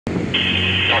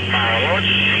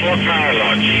Fort Power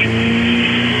Lodge.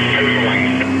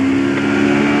 Everyone.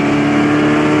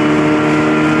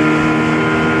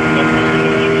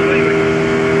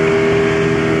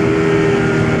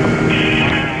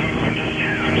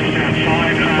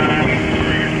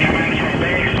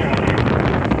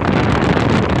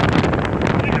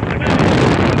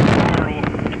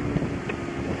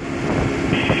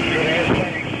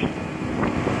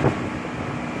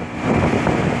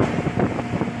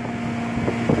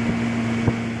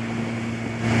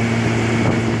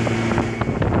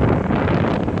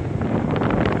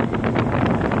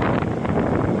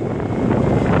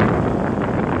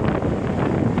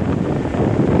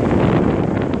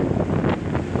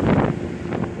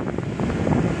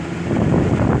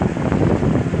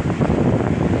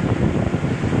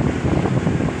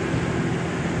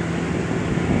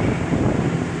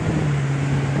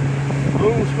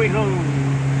 Home sweet home.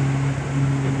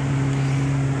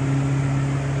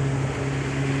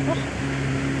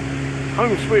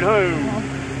 Home sweet home.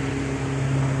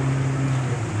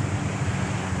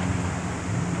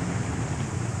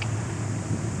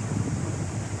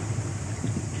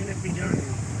 Can it be done?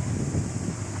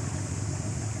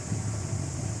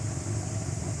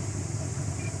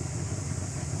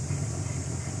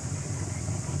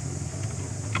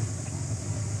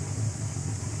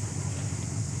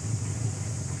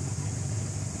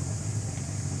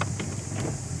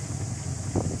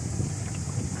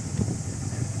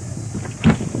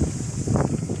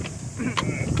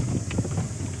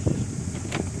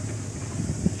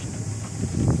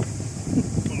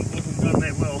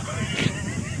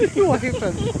 What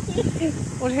happened?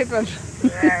 What happened?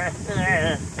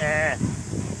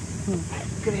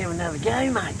 Could have another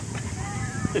go, mate.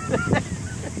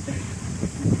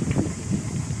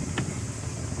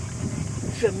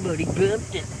 Somebody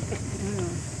bumped it.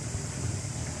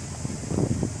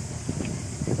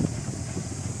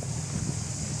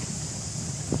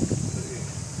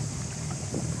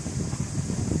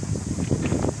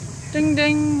 Ding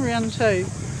ding, round two.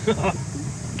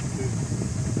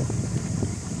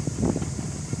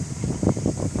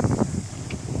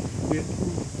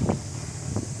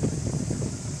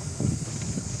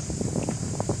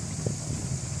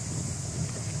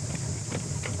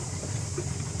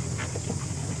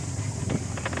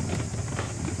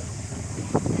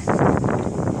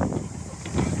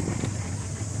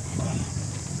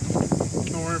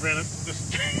 Don't worry about it. Just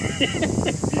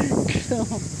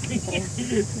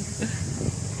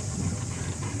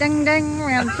Ding ding,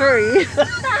 round three.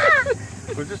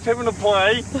 we're just having a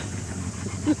play.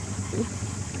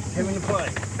 Having a play.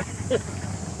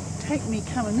 Take me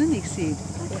coming in, he said.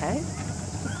 Okay.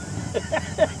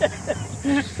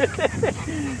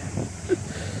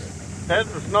 That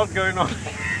was not going on.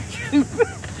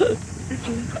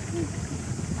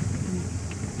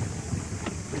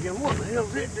 Again, what the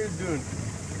hell's that dude doing?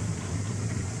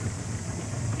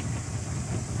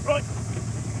 Right.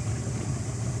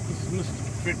 This is Mr.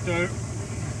 Perfecto.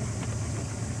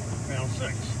 Round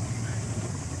 6.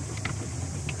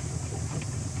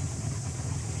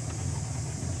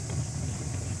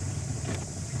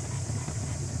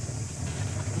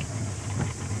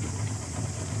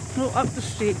 Oh, up the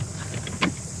steep.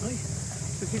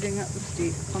 We're heading up the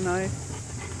steep. I know.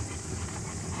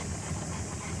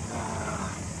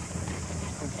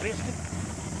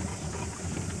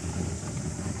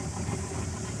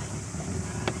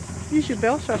 Use your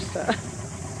bell thruster.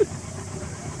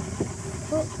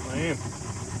 Oh, I am.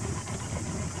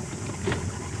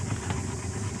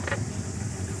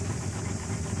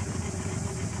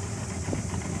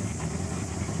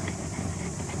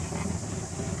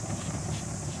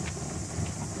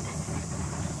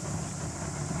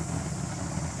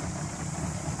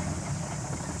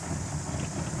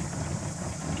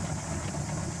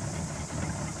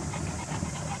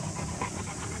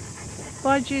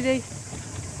 Bye, Judy.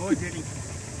 Bye, Jetty.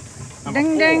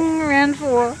 Ding ding, round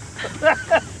 4.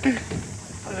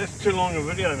 That's too long a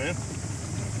video, man.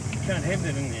 Can't have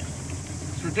that in there.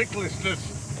 It's ridiculous, this.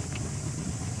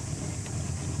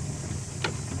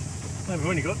 We've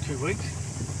only got 2 weeks.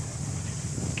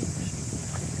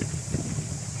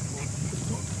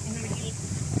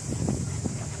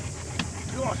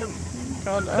 Got him.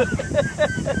 God,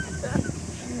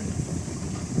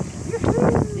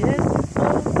 yes.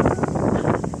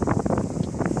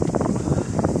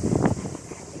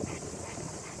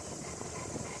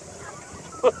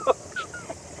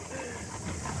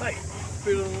 Hey,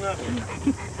 better than that.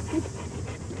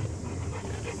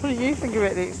 What do you think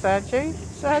about that, Sarge?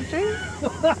 Sarge?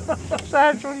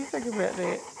 Sarge, what do you think about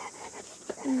that?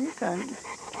 What do you think?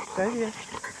 So, yeah.